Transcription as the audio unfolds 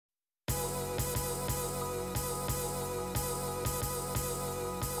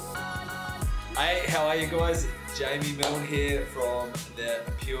Hey, how are you guys? Jamie Milne here from the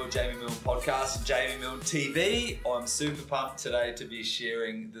Pure Jamie Milne podcast, JMTtv. I'm super pumped today to be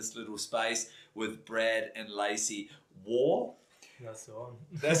sharing this little space with Brad and Lacie Wauer. That's the one.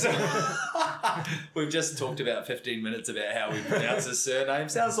 We've just talked about 15 minutes about how we pronounce his surname.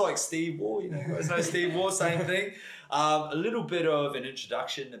 Sounds like Steve Wauer, you know, guys know Steve Wauer, same thing. A little bit of an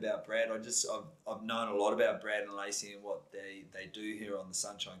introduction about Brad. I've known a lot about Brad and Lacie and what they do here on the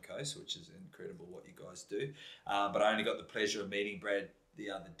Sunshine Coast, which is incredible what you guys do. But I only got the pleasure of meeting Brad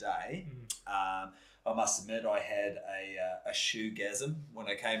the other day. I must admit, I had a shoe-gasm when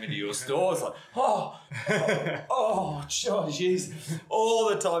I came into your store. I was like, oh, jeez, all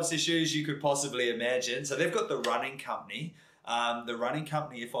the types of shoes you could possibly imagine. So they've got the running company. The running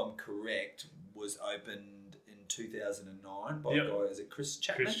company, if I'm correct, was opened in 2009 by a guy, is it Chris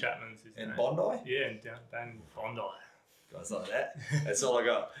Chapman? Chris Chapman's his in name. Bondi? Yeah, in Bondi. Guys like that. That's all I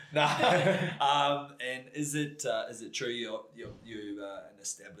got. No. And is it true you're an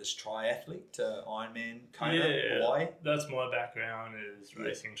established triathlete, Ironman, Kona, Hawaii? That's my background, is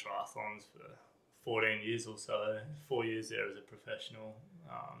racing triathlons for 14 years or so. 4 years there as a professional.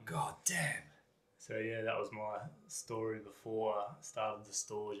 God damn. So yeah, that was my story before I started the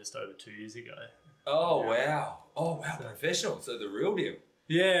store just over 2 years ago. Oh wow! Oh wow! So, professional. So the real deal.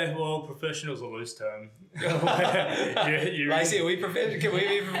 Yeah, well, professional's a loose term. Lacie, are we professional? Can we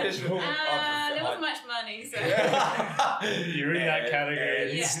be professional? There wasn't much money, so you're in that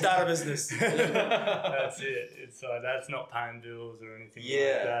category. Yeah. Start a business. That's it. It's that's not paying bills or anything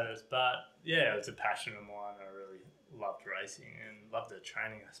like that. But yeah, it's a passion of mine. I really loved racing and loved the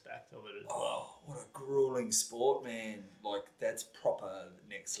training aspect of it as well. What a grueling sport, man. Like, that's proper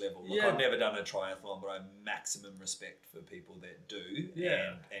next level. Like, I've never done a triathlon, but I have maximum respect for people that do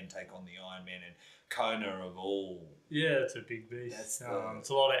and take on the Ironman and Kona of all. Yeah, it's a big beast. It's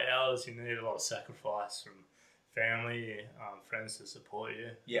a lot of hours. You need a lot of sacrifice from family, friends to support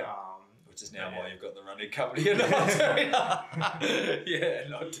you. Yeah. Which is now why you've got the running company and not doing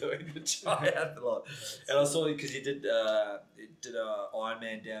not doing the triathlon. And I saw you because you did an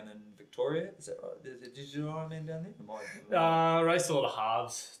Ironman down in Victoria. Is that right? Did you do an Ironman down there? Raced a lot of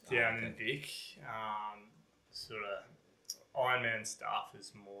halves down in Vic. Sort of Ironman stuff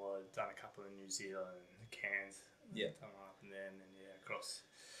is more done a couple in New Zealand, Cairns. Done up and then across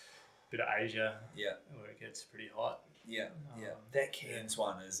a bit of Asia. Yeah, where it gets pretty hot. Yeah, that Cairns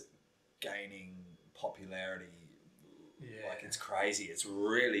one is gaining popularity. Like, it's crazy. It's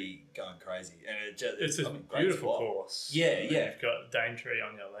really going crazy, and it's a beautiful course. Yeah. You've got Daintree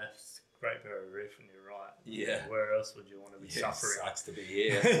on your left, Great Barrier Reef on your right. Yeah. Where else would you want to be suffering? It sucks to be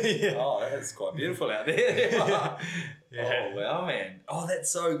here. Oh, that's quite beautiful out there. Oh wow, man. Oh,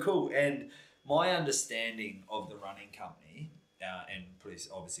 that's so cool. And my understanding of the running company, and please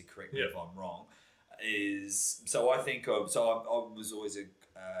obviously correct me if I'm wrong, is I was always a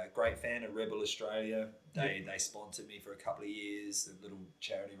great fan of Rebel Australia. They sponsored me for a couple of years. The little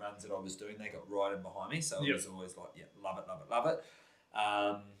charity runs that I was doing, they got right in behind me. So it was always like, love it.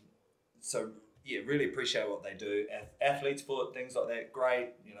 Really appreciate what they do. Athlete's foot, things like that,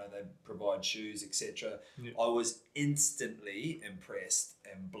 great. You know, they provide shoes, etc. I was instantly impressed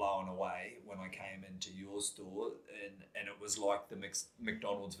and blown away when I came into your store, and it was like the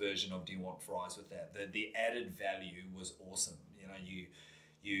McDonald's version of do you want fries with that? The added value was awesome. You know, you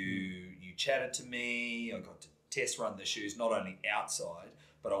chatted to me. I got to test run the shoes, not only outside,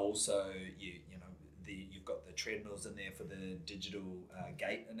 but also you've got the treadmills in there for the digital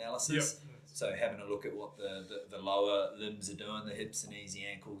gait analysis. So having a look at what the lower limbs are doing, the hips, the knees, the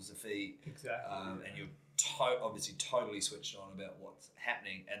ankles, the feet. Exactly. And you're obviously totally switched on about what's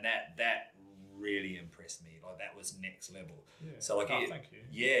happening, and that really impressed me. Like, that was next level. Yeah. So like, thank you.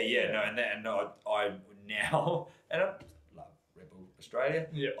 I now and I love Rebel Australia.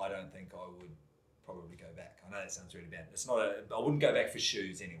 Yeah. I don't think I would probably go back. I know that sounds really bad. I wouldn't go back for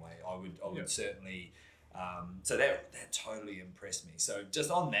shoes anyway. I would certainly. So that totally impressed me. So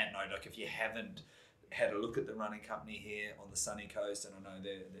just on that note, like, if you haven't had a look at the running company here on the sunny coast, and I know are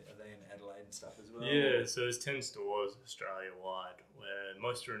they in Adelaide and stuff as well? Yeah, so there's 10 stores Australia-wide, where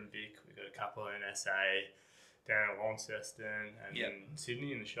most are in Vic. We've got a couple in SA, down in Launceston, and in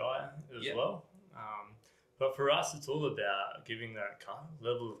Sydney in the Shire as well. But for us, it's all about giving that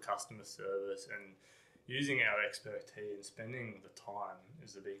level of customer service and using our expertise and spending the time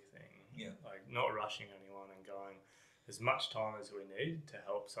is the big thing. Yeah. Like, not rushing anyone and going as much time as we need to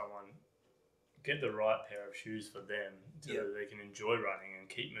help someone get the right pair of shoes for them so that they can enjoy running and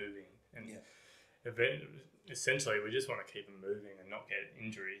keep moving. And essentially, we just want to keep them moving and not get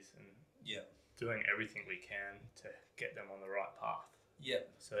injuries, and doing everything we can to get them on the right path.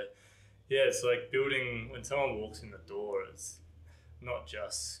 So Yeah, it's like building, when someone walks in the door, it's not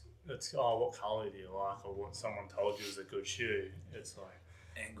just, what colour do you like, or what someone told you is a good shoe. It's like...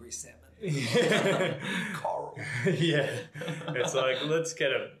 Angry salmon. Yeah. Coral. Yeah. It's like, let's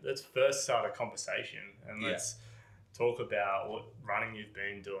first start a conversation and let's talk about what running you've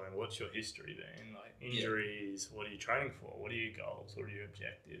been doing, what's your history been, like injuries, what are you training for, what are your goals, what are your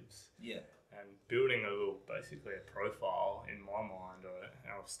objectives. Yeah. And building basically a profile in my mind or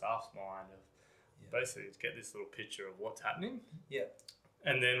our staff's mind of basically to get this little picture of what's happening. Yeah.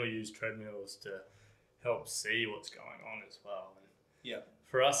 And then we use treadmills to help see what's going on as well. And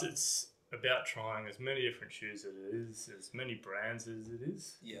for us, it's about trying as many different shoes as it is, as many brands as it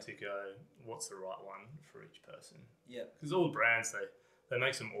is, to go, what's the right one for each person? Yeah. Because all brands, they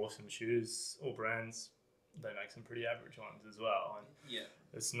make some awesome shoes. All brands, they make some pretty average ones as well. And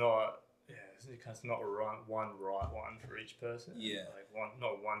it's not... it's not one right one for each person. Yeah. Like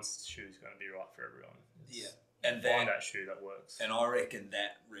not one shoe is going to be right for everyone. And find that shoe that works. And I reckon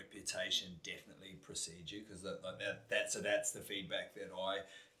that reputation definitely precedes you, because that's the feedback that I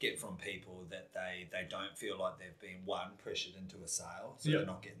get from people, that they don't feel like they've been pressured into a sale, so they're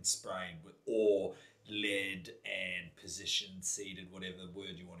not getting sprayed with, or led and positioned, seeded, whatever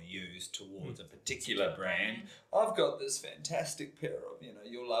word you want to use, towards a particular brand. I've got this fantastic pair of,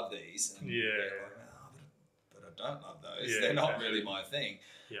 you'll love these. And but I don't love those. They're not really my thing.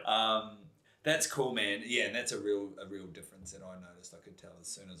 That's cool, man. Yeah, and that's a real difference that I noticed. I could tell as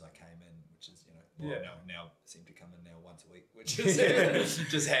soon as I came in, which is, now seem to come in now once a week, which is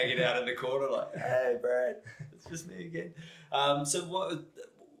just hanging out in the corner like, hey, Brad, it's just me again. So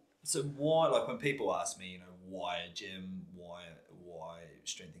why, like when people ask me, why a gym, why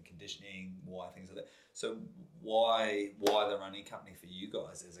strength and conditioning, why things like that. So why the running company for you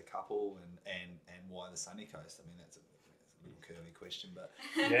guys as a couple, and why the Sunny Coast? I mean, that's a little curly question, but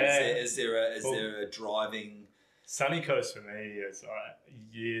is there a driving... Sunny Coast for me is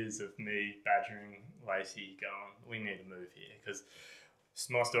years of me badgering Lacie, going, we need to move here, because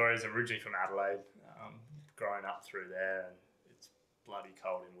my story is originally from Adelaide, growing up through there, and it's bloody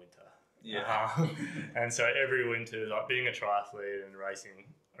cold in winter. And so every winter, like being a triathlete and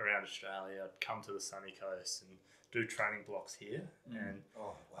racing around Australia, I'd come to the Sunny Coast and do training blocks here, and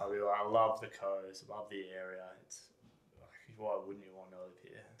I'd be like, I love the coast, I love the area. It's like, why wouldn't you want to live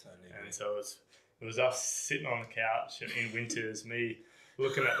here? Totally. And so it was us sitting on the couch in winters, me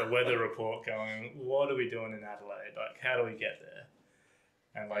looking at the weather report, going, what are we doing in Adelaide? Like, how do we get there?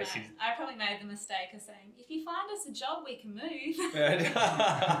 And Lacie, I probably made the mistake of saying, if you find us a job, we can move.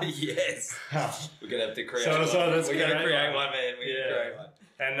 Yes. We're going to have to create one. We're going to create one, man. We're going to create one.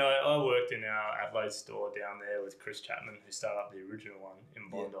 And I worked in our Adelaide store down there with Chris Chapman, who started up the original one in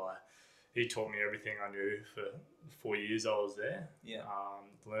Bondi. He taught me everything I knew for 4 years I was there.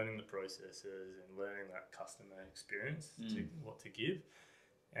 Learning the processes and learning that customer experience, what to give.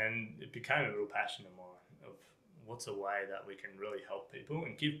 And it became a real passion of mine, of what's a way that we can really help people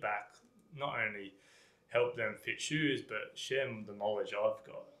and give back, not only help them fit shoes, but share the knowledge I've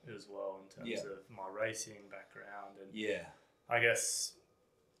got as well in terms of my racing background and I guess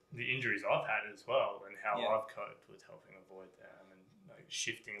the injuries I've had as well, and how I've coped with helping avoid them, and like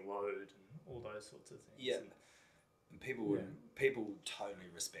shifting load and all those sorts of things. And people totally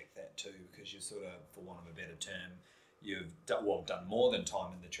respect that too, because you're sort of, for want of a better term, you've done more than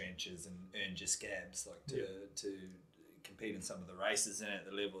time in the trenches and earned your scabs, like to compete in some of the races, and at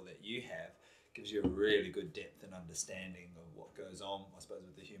the level that you have, gives you a really good depth and understanding of what goes on, I suppose,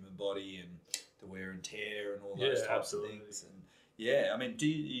 with the human body and the wear and tear and all those types of things. And I mean, do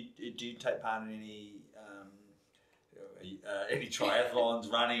you take part in any triathlons,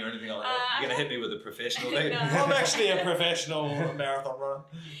 running, or anything like that? You're gonna hit me with a professional thing. No. I'm actually a professional marathon runner.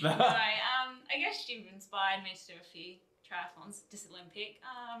 No, I guess you've inspired me to do a few triathlons, just Olympic,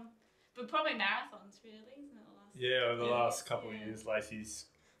 but probably marathons, really, isn't it? Over the last couple of years, Lacie's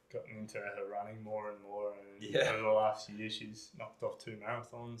gotten into her running more and more, and over the last year, she's knocked off 2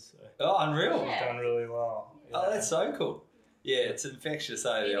 marathons. So unreal! She's done really well. That's so cool. Yeah, it's infectious,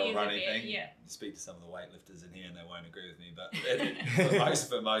 the old running thing. Yeah. Speak to some of the weightlifters in here and they won't agree with me, but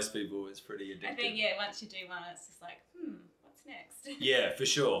for most people, it's pretty addictive. I think, once you do one, it's just like, what's next? Yeah, for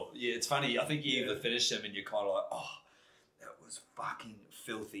sure. Yeah, it's funny. I think you either finish them and you're kind of like, oh, that was fucking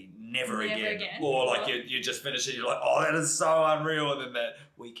filthy. Never again. Or like you just finish it, you're like, oh, that is so unreal. And then that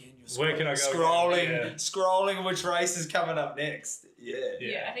weekend, you're scrolling which race is coming up next.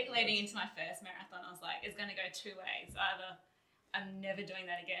 Yeah, I think leading into my first marathon, I was like, it's going to go 2 ways. Either I'm never doing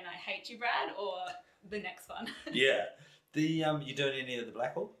that again, I hate you, Brad, or the next one. You doing any of the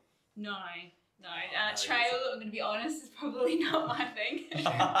Blackhawk? No, No, trail, I'm going to be honest, is probably not my thing. She's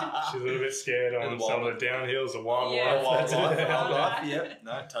a little bit scared on some of the downhills, the wildlife. Yeah. Wildlife, yep.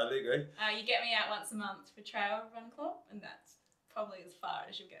 No, totally agree. You get me out once a month for trail run club, and that's probably as far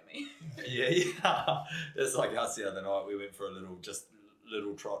as you'll get me. Yeah. It's like us the other night. We went for a little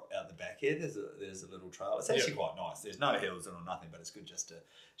trot out the back here. There's a little trail. It's actually quite nice. There's no hills or nothing, but it's good just to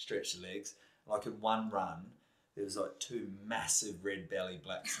stretch the legs. Like in one run, there was like 2 massive red belly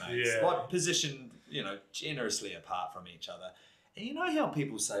black snakes, like positioned, generously apart from each other. And you know how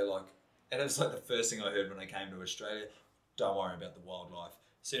people say like, and it was like the first thing I heard when I came to Australia, don't worry about the wildlife.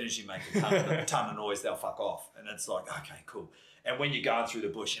 As soon as you make a ton of noise, they'll fuck off. And it's like, okay, cool. And when you're going through the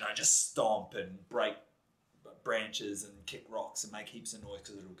bush, just stomp and break branches and kick rocks and make heaps of noise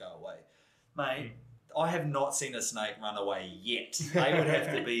because it'll go away. Mate, I have not seen a snake run away yet. They would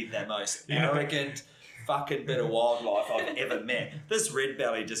have to be the most arrogant fucking bit of wildlife I've ever met. This red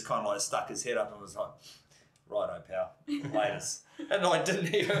belly just kind of like stuck his head up and was like, righto, pal, laters. And I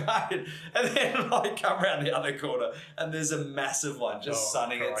didn't even make it. And then I come around the other corner and there's a massive one just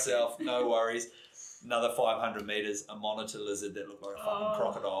sunning itself, no worries. Another 500 metres, a monitor lizard that looked like a fucking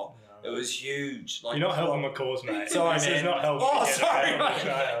crocodile. No. It was huge. Like, you're not helping my cause, mate. Sorry, man. It's not helping. Oh, sorry,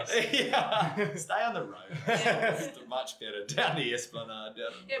 mate. Yeah. Stay on the road. It's much better. Down the Esplanade.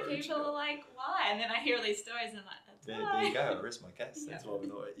 People are like, why? And then I hear all these stories and I'm like, that's why. There you go. I rest my case. That's why we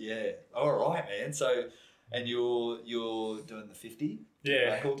thought. Yeah. All right, man. So, and you're doing the 50?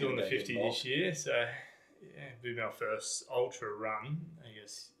 Yeah, doing the 50 this year. So, yeah, it'll be my first ultra run, I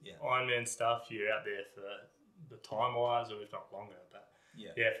guess. Yeah. Ironman stuff, you're out there for the time-wise, or if not longer. But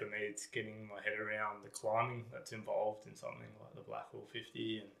yeah, for me, it's getting my head around the climbing that's involved in something like the Blackwall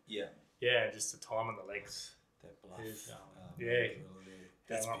 50, and just the time on the legs. That bluff.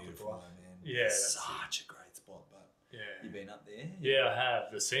 That's beautiful, man. Yeah, it's such a great spot. But you've been up there? Yeah, I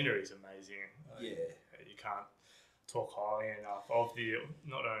have. The scenery is amazing. You can't talk highly enough of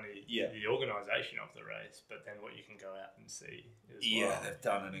not only the organisation of the race, but then what you can go out and see as well. Yeah, they've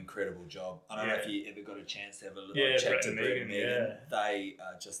done an incredible job. I don't know if you ever got a chance to have a little chat to Brett and Megan. They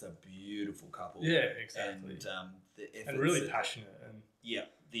are just a beautiful couple. Yeah, exactly. And the efforts and really passionate. And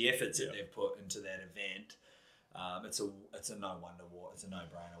the efforts that they've put into that event, it's a no wonder why, it's a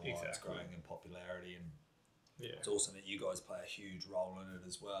no-brainer why it's growing in popularity, and it's awesome that you guys play a huge role in it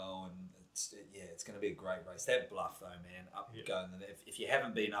as well. And it's going to be a great race. That bluff though, man, going if you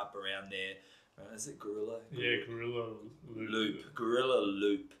haven't been up around there, is it Gorilla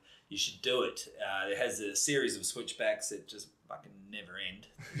Loop? You should do it. It has a series of switchbacks that just fucking never end.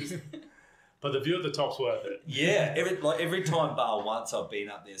 But the view at the top's worth it. Yeah, every time bar once I've been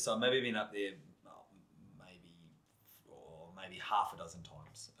up there. So I've maybe been up there maybe half a dozen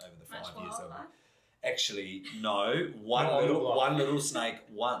times over the 5 years. Actually, no. One little snake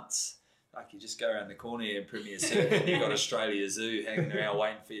once. Like, you just go around the corner here in Premier Circuit, you've got Australia Zoo hanging around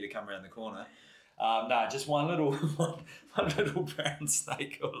waiting for you to come around the corner. No, just one little brown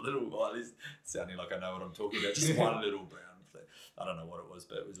snake, or it's sounding like I know what I'm talking about. Just one little brown thing. I don't know what it was,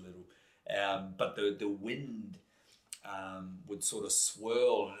 but it was little. But the wind would sort of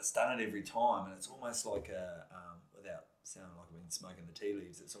swirl, and it's done it every time, and it's almost like without sounding like I've been smoking the tea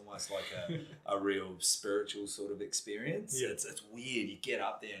leaves, it's almost like a real spiritual sort of experience. Yeah. It's weird. You get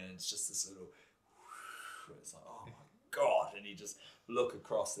up there and it's just this little, it's like, oh my God, and you just look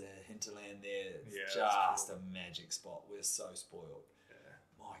across the hinterland there. It's just a magic spot. We're so spoiled.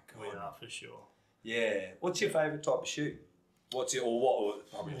 Yeah. My God. We are, for sure. Yeah. What's your favourite type of shoe?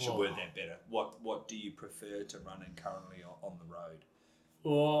 Probably I should word that better. What do you prefer to running currently on the road?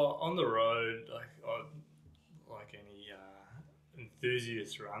 Well, on the road, like any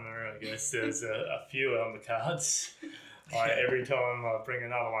enthusiast runner, I guess there's a few on the cards. Every time I bring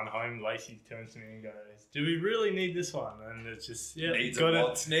another one home, Lacie turns to me and goes, "Do we really need this one?" And it's just needs and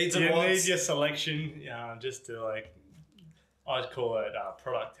wants. Need your selection, just to I'd call it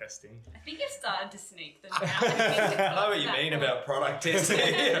product testing. I think you've started to sneak them out. I know what you mean about product testing.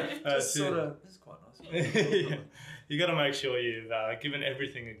 Just sort of, this is quite nice. You got to make sure you've given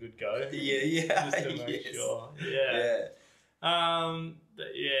everything a good go. Yeah. Just to make sure. Yeah.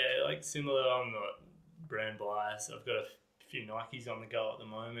 Like similar, I'm not brand biased. I've got a few Nikes on the go at the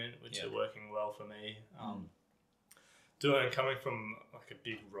moment, which are working well for me. Coming from like a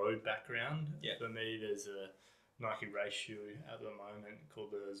big road background, for me there's a Nike race shoe at the moment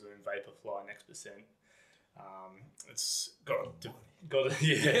called the Zoom Vaporfly Next Percent. It's got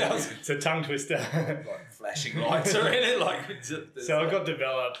it's a tongue twister. Like flashing lights are in it. So it got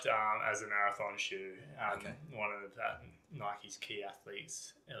developed as a marathon shoe. One of Nike's key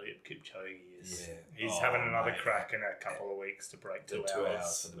athletes, Eliud Kipchoge, he's having another crack in a couple of weeks to break 2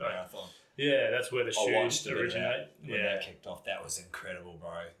 hours for the marathon. Yeah, that's where the shoes originate. When that kicked off, that was incredible,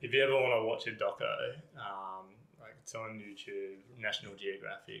 bro. If you ever want to watch a doco, like it's on YouTube, National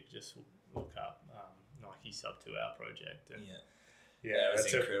Geographic, just look up Nike Sub 2 Hour Project. And yeah,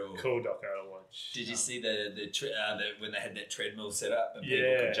 that's incredible. A cool doco to watch. Did you see the when they had that treadmill set up and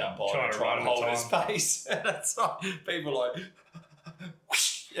people could jump on and try and hold his pace? That's like people like.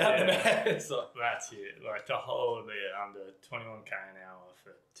 That's it. Like to hold it under 21k an hour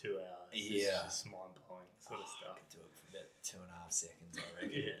for 2 hours. It's just mind blowing sort of stuff. I could do it for about 2.5 seconds, I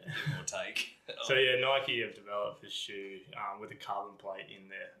reckon. Give or take. So yeah, Nike have developed this shoe with a carbon plate in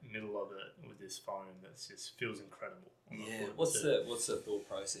the middle of it with this foam that just feels incredible. What's the thought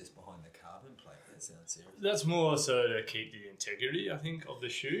process behind the carbon plate? That sounds serious. That's more so to keep the integrity, I think, of the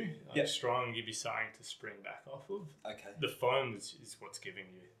shoe strong, give you something to spring back off of. Okay. The foam is what's giving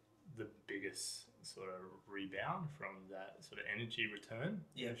you the biggest sort of rebound from that sort of energy return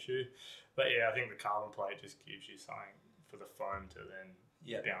in the shoe. But yeah, I think the carbon plate just gives you something for the foam to then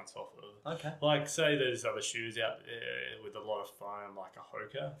bounce off of. Okay. Like say there's other shoes out there with a lot of foam, like a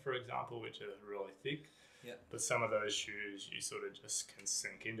Hoka, for example, which are really thick. Yeah. But some of those shoes you sort of just can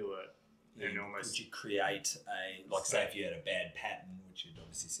sink into it. And almost. Could you create say if you had a bad pattern, which you'd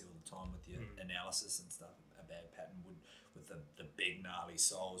obviously see all the time with your analysis and stuff, a bad pattern with the big gnarly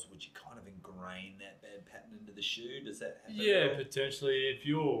soles, would you kind of ingrain that bad pattern into the shoe? Does that happen? Yeah, potentially. If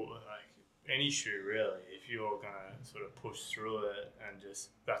you're like any shoe really, if you're gonna sort of push through it and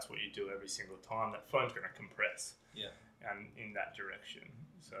just that's what you do every single time, that foam's gonna compress. Yeah. And in that direction.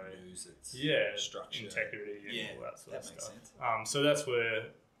 So lose its structure, integrity, and all that sort of stuff. Sense. So that's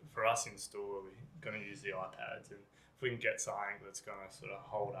where for us in store we're gonna use the iPads, and if we can get something that's gonna sort of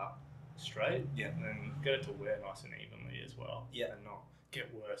hold up straight, and then get it to wear nice and evenly as well, and not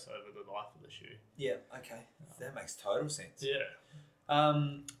get worse over the life of the shoe. Yeah, okay, that makes total sense. Yeah.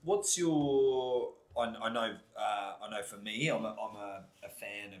 What's your? I know for me, I'm a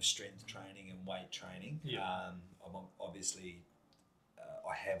fan of strength training and weight training. Yeah. I'm obviously.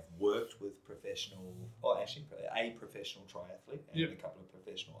 I have worked with a professional triathlete and a couple of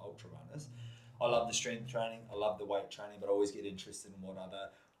professional ultra runners. I love the strength training. I love the weight training, but I always get interested in what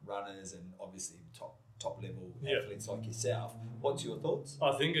other runners and obviously top level athletes like yourself. What's your thoughts?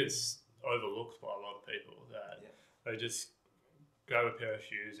 I think it's overlooked by a lot of people that they just grab a pair of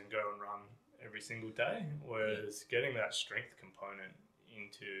shoes and go and run every single day, whereas getting that strength component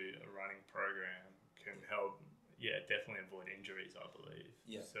into a running program can help. Yeah, definitely avoid injuries, I believe.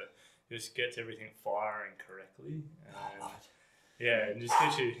 Yeah. So just gets everything firing correctly. And and just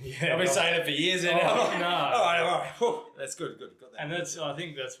gets you. Yeah, I've been saying it for years now. No. All right. Whew. That's good. Got that. And I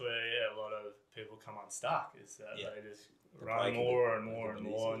think that's where a lot of people come unstuck is that they just run more and more and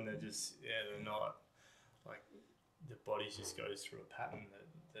more, and they're just they're not like the body just goes through a pattern that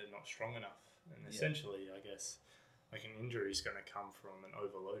they're not strong enough, and essentially, I guess, like an injury is going to come from an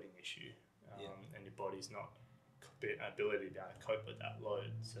overloading issue, and your body's not. Ability to cope with that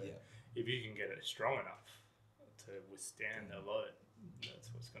load. So if you can get it strong enough to withstand the load, that's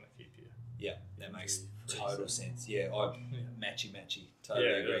what's going to keep you. Yeah, that makes total sense. Yeah, matchy. Totally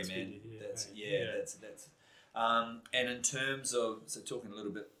agree, man. That's. And in terms of talking a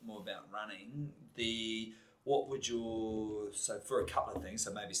little bit more about running, what would for a couple of things,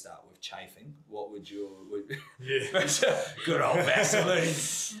 so maybe start with chafing. What would good old Vaseline.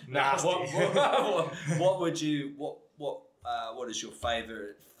 Nasty. What is your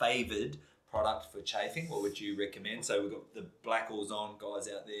favoured product for chafing? What would you recommend? So we've got the Blackall's on guys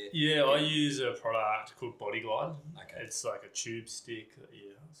out there. Yeah, I use a product called Body Glide. Okay. It's like a tube stick that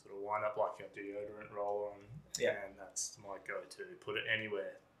you sort of wind up like a deodorant roll on. Yeah. And that's my go-to. Put it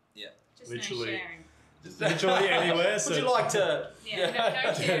anywhere. Yeah. Just literally. Literally anywhere. Would you like to?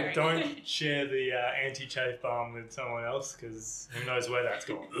 Don't share the anti-chafe balm with someone else because who knows where that's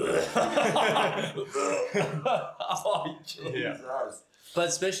gone. Oh, Jesus. But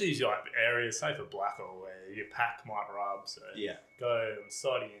especially like areas, say for Blackall, where your pack might rub. So go on the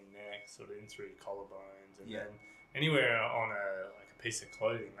side of your neck, sort of in through your collarbones, and then anywhere on a piece of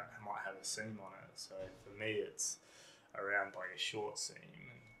clothing that might have a seam on it. So for me, it's around by your short seam.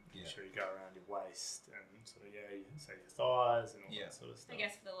 Make sure you go around your waist and sort of say your thighs and all that sort of stuff. I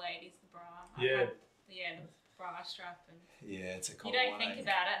guess for the ladies, the bra. The bra strap and. Yeah, it's a cool one. You don't think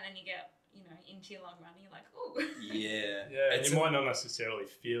about it, and then you get into your long run, and you're like, ooh. Yeah, and you might not necessarily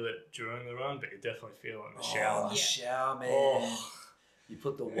feel it during the run, but you definitely feel it in the shower. The shower, man. Oh. You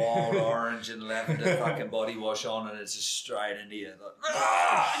put the wild orange and lavender fucking body wash on, and it's just straight into you. Like,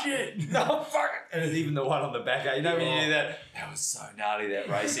 ah, shit, no, fuck it. And it's even the one on the back. You know when you do that? That was so gnarly, that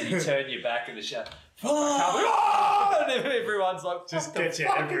race. And you turn your back in the shower. And everyone's like, just get you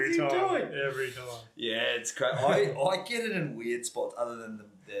every time. Every time. Yeah, it's crazy. I get it in weird spots other than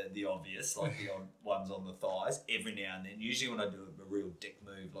the obvious, like the odd ones on the thighs, every now and then. Usually when I do a real dick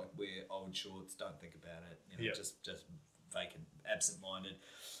move, like wear old shorts, don't think about it. You know, just vacant, absent-minded.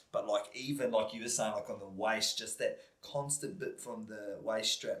 But like even like you were saying, like on the waist, just that constant bit from the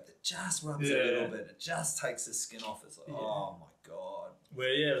waist strap that just rubs a little bit. It just takes the skin off. It's like, oh my God. Well,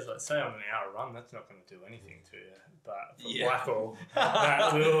 yeah, it's like, say on an hour run, that's not going to do anything to you. But for Blackall,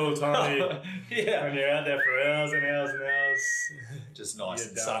 that little tiny, when you're out there for hours and hours and hours, just nice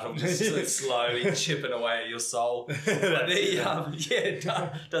and subtle, just slowly chipping away at your soul. But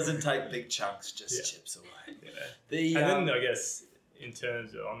doesn't take big chunks, just chips away. Yeah. And then I guess in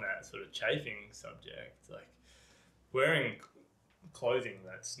terms of on that sort of chafing subject, like wearing clothing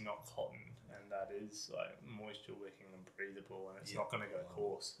that's not cotton and that is like moisture wicking and breathable, and it's not going to go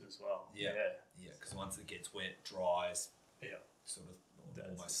coarse as well. Yeah, because once it gets wet, dries, sort of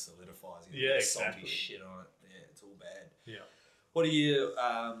almost solidifies. Exactly. Salty shit on it. Yeah, it's all bad. Yeah. What do you?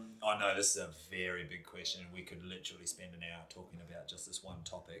 I know this is a very big question, and we could literally spend an hour talking about just this one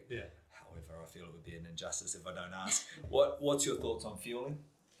topic. Yeah. However, I feel it would be an injustice if I don't ask. What's your thoughts on fueling?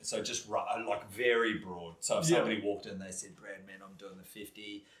 So just like very broad. So if somebody walked in, they said, "Brad, man, I'm doing the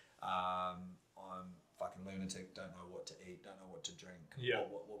 50. I'm fucking lunatic. Don't know what to eat. Don't know what to drink. Yeah.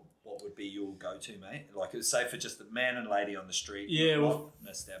 What would be your go-to, mate? Like, it's safe for just the man and lady on the street. Yeah, not an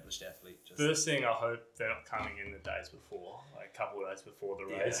established athlete. First thing, I hope they're not coming in the days before, like a couple of days before the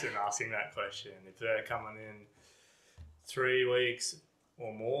race, and asking that question. If they're coming in 3 weeks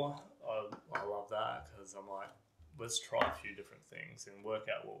or more, I love that, because I'm like, let's try a few different things and work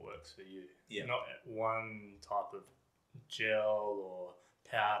out what works for you. Yeah. Not one type of gel or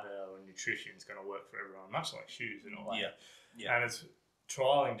powder or nutrition is going to work for everyone, much like shoes in a way. Yeah. And it's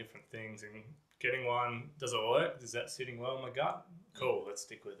trialing different things and getting one, does it work? Is that sitting well in my gut? Cool, let's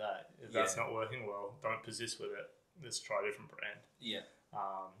stick with that. If that's not working well, don't persist with it. Let's try a different brand. Yeah.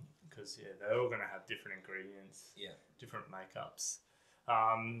 Because they're all going to have different ingredients, different makeups.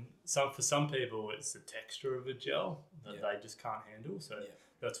 So for some people, it's the texture of a gel that they just can't handle. So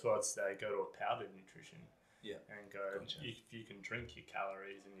that's why they go to a powdered nutrition. Yeah, and go. Gotcha. If you can drink your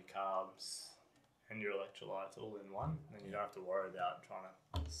calories and your carbs and your electrolytes all in one, then you don't have to worry about trying to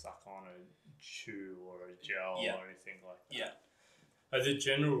suck on a chew or a gel or anything like that. Yeah. As a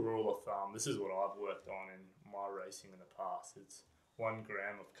general rule of thumb, this is what I've worked on in my racing in the past. It's 1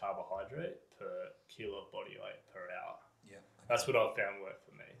 gram of carbohydrate per kilo of body weight per hour. Yeah. Okay. That's what I've found work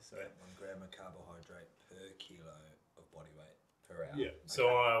for me. So 1 gram of carbohydrate per kilo of body weight. Hour. Yeah, so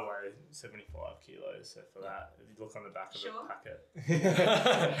I weigh 75 kilos. So for that, if you look on the back of the packet,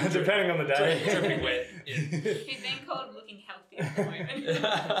 depending on the day, dripping wet. He's been called looking healthy at the moment.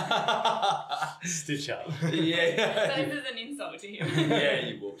 Stitch up. Yeah. So this is an insult to him. Yeah,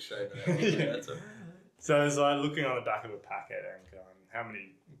 you walk straight out. So it's like looking on the back of a packet and going, how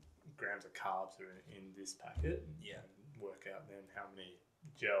many grams of carbs are in this packet? Yeah. And work out then how many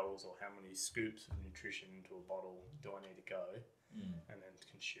gels or how many scoops of nutrition into a bottle do I need to go, and then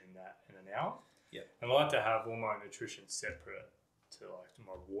consume that in an hour. Yeah. And I like to have all my nutrition separate to like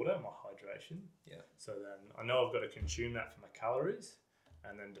my water, my hydration. Yeah. So then I know I've got to consume that for my calories,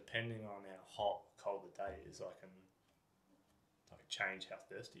 and then depending on how hot, cold the day is, I can like change how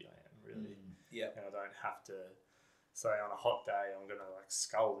thirsty I am really. Yeah. And I don't have to say on a hot day I'm gonna like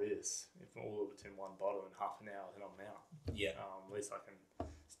scull this. If all of it's in one bottle in half an hour, then I'm out. Yeah. At least I can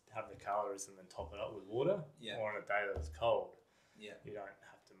have the calories and then top it up with water. Yeah. Or on a day that's cold. Yeah. You don't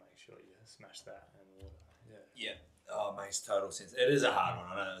have to make sure you smash that in water. Yeah. Yeah. Oh, it makes total sense. It is a hard one.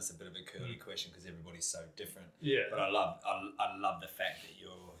 I know it's a bit of a curly question because everybody's so different. Yeah. But I love the fact that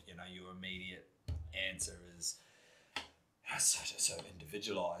your immediate answer is so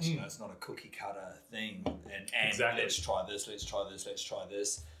individualized. You know, it's not a cookie cutter thing. And exactly. Let's try this.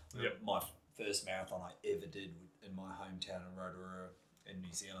 Yep. My first marathon I ever did in my hometown in Rotorua in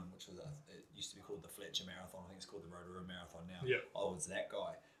New Zealand, which was it used to be called the Fletcher Marathon. I think it's called the Rotorua Marathon now. Yep. I was that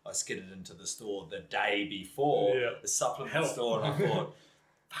guy. I skidded into the store the day before, the supplement store, and I thought,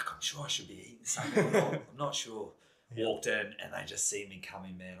 fuck, I'm sure I should be eating something. I'm not sure. Walked in and they just see me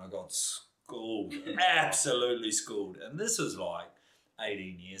coming, man. I got schooled, absolutely schooled. And this was like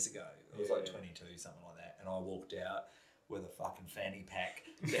 18 years ago. It was like 22, something like that. And I walked out with a fucking fanny pack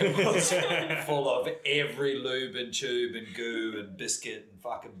that was full of every lube and tube and goo and biscuit and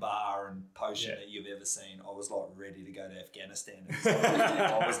fucking bar and potion that you've ever seen. I was like ready to go to Afghanistan.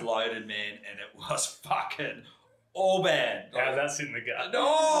 I was loaded, man, and it was fucking all bad. Like, that's in the gut.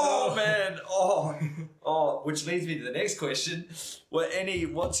 Oh man, which leads me to the next question.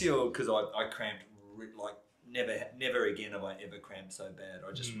 What's your? Because I cramped like never again have I ever cramped so bad.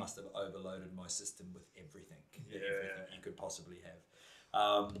 I just must have overloaded my system with everything you could possibly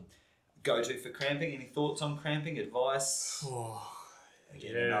have. Go-to for cramping. Any thoughts on cramping? Advice?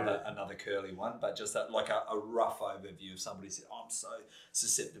 Again, another curly one, but just like a rough overview. If somebody said, "I'm so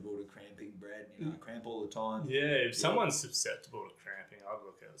susceptible to cramping, Brad," I cramp all the time. Yeah, if someone's susceptible to cramping, I'd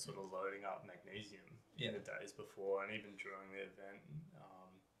look at sort of loading up magnesium in the days before and even during the event.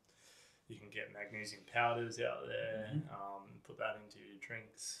 You can get magnesium powders out there, put that into your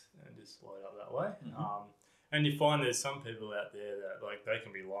drinks and just load up that way. And you find there's some people out there that like they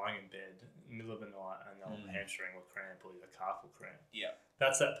can be lying in bed in the middle of the night and they'll hamstring will cramp or their calf will cramp. Yeah,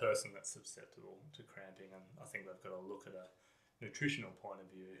 that's that person that's susceptible to cramping, and I think they've got to look at a nutritional point of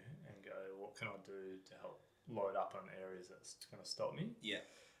view and go, what can I do to help load up on areas that's going to stop me? Yeah.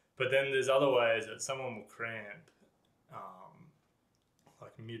 But then there's other ways that someone will cramp.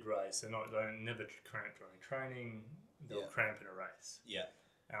 Like mid-race, they never cramp during training, they'll cramp in a race. Yeah.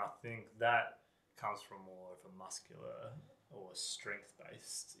 And I think that comes from more of a muscular or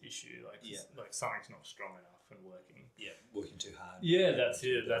strength-based issue, like something's not strong enough and working. Yeah, working too hard. Yeah, that's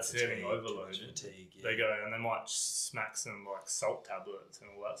it. That's getting overloaded. Fatigue, They go and they might smack some like salt tablets and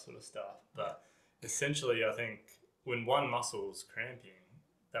all that sort of stuff. But essentially, I think when one muscle's cramping,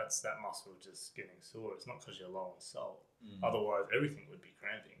 that's that muscle just getting sore. It's not because you're low on salt. Otherwise, everything would be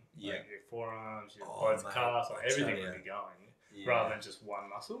cramping. Like your forearms, your both calves, like everything would be going, rather than just one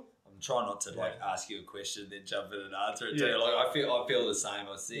muscle. I'm trying not to ask you a question, then jump in and answer it too. Like I feel the same.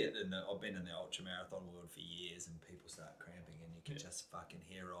 I see it I've been in the ultra marathon world for years, and people start cramping, and you can just fucking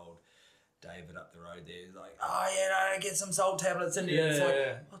hear old David up the road there. He's like, get some salt tablets in there. It's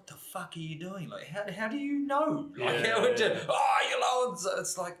like, what the fuck are you doing? Like, how do you know? Like, how would you? You're low on salt.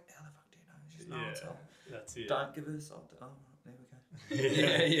 It's like, how the fuck do you know? She's low on salt. That's it. Don't give her salt. Oh, there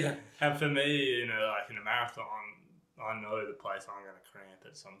we go. And for me, like in a marathon, I know the place I'm going to cramp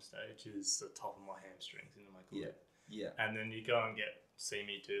at some stage is the top of my hamstrings into my glute. Yeah. And then you go and see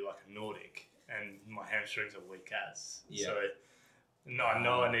me do like a Nordic, and my hamstrings are weak as. Yeah. So I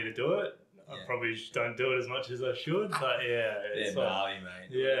know I need to do it. I probably don't do it as much as I should, but it's gnarly, mate.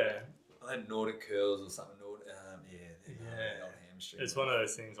 Yeah. I had Nordic curls or something. Hamstrings. It's one of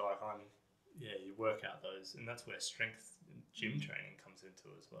those things like you work out those, and that's where strength gym training comes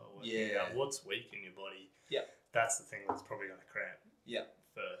into as well. Working out what's weak in your body. Yeah. That's the thing that's probably going to cramp. Yeah.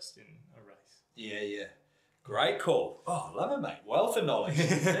 First in a race. Yeah. Great call. Oh, I love it, mate. Wealth of knowledge.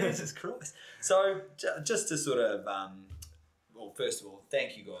 Jesus Christ. So just to sort of, first of all,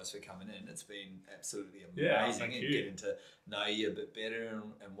 thank you guys for coming in. It's been absolutely amazing and getting to know you a bit better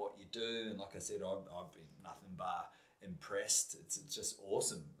and what you do. And like I said, I've been nothing but impressed. It's just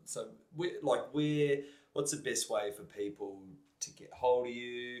awesome. So what's the best way for people to get hold of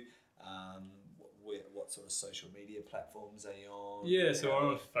you? What sort of social media platforms are you on? Yeah, so I'm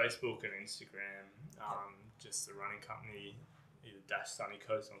on Facebook and Instagram. Just the running company, either _Sunny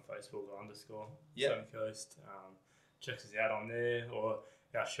Coast on Facebook or _Sunny Coast. Check us out on there, or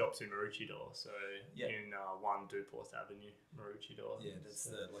our shop's in Maroochydore, so in 1 Duporth Avenue, Maroochydore. Yeah, that's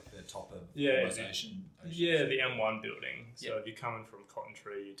the top of the organisation. The M1 building. So if you're coming from Cotton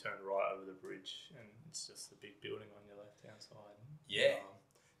Tree, you turn right over the bridge, and it's just the big building on your left-hand side. Yeah.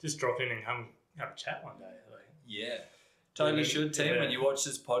 Just drop in and have a chat one day. Totally should, team. When you watch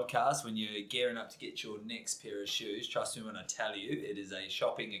this podcast, when you're gearing up to get your next pair of shoes, trust me when I tell you, it is a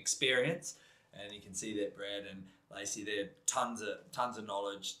shopping experience. And you can see that Brad and Lacie, they're tons of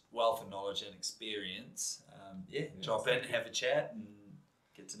knowledge, wealth of knowledge and experience. Drop in, have a chat, and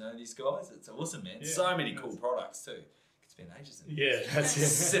get to know these guys. It's awesome, man. So many cool products too. It's been ages. That's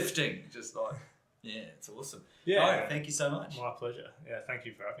sifting, just like it's awesome. Thank you so much. My pleasure. Thank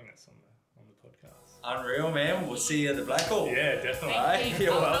you for having us on the podcast. Unreal, man. We'll see you at the Black Hole. Yeah, definitely.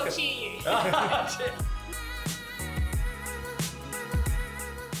 You're welcome. I'll talk to you.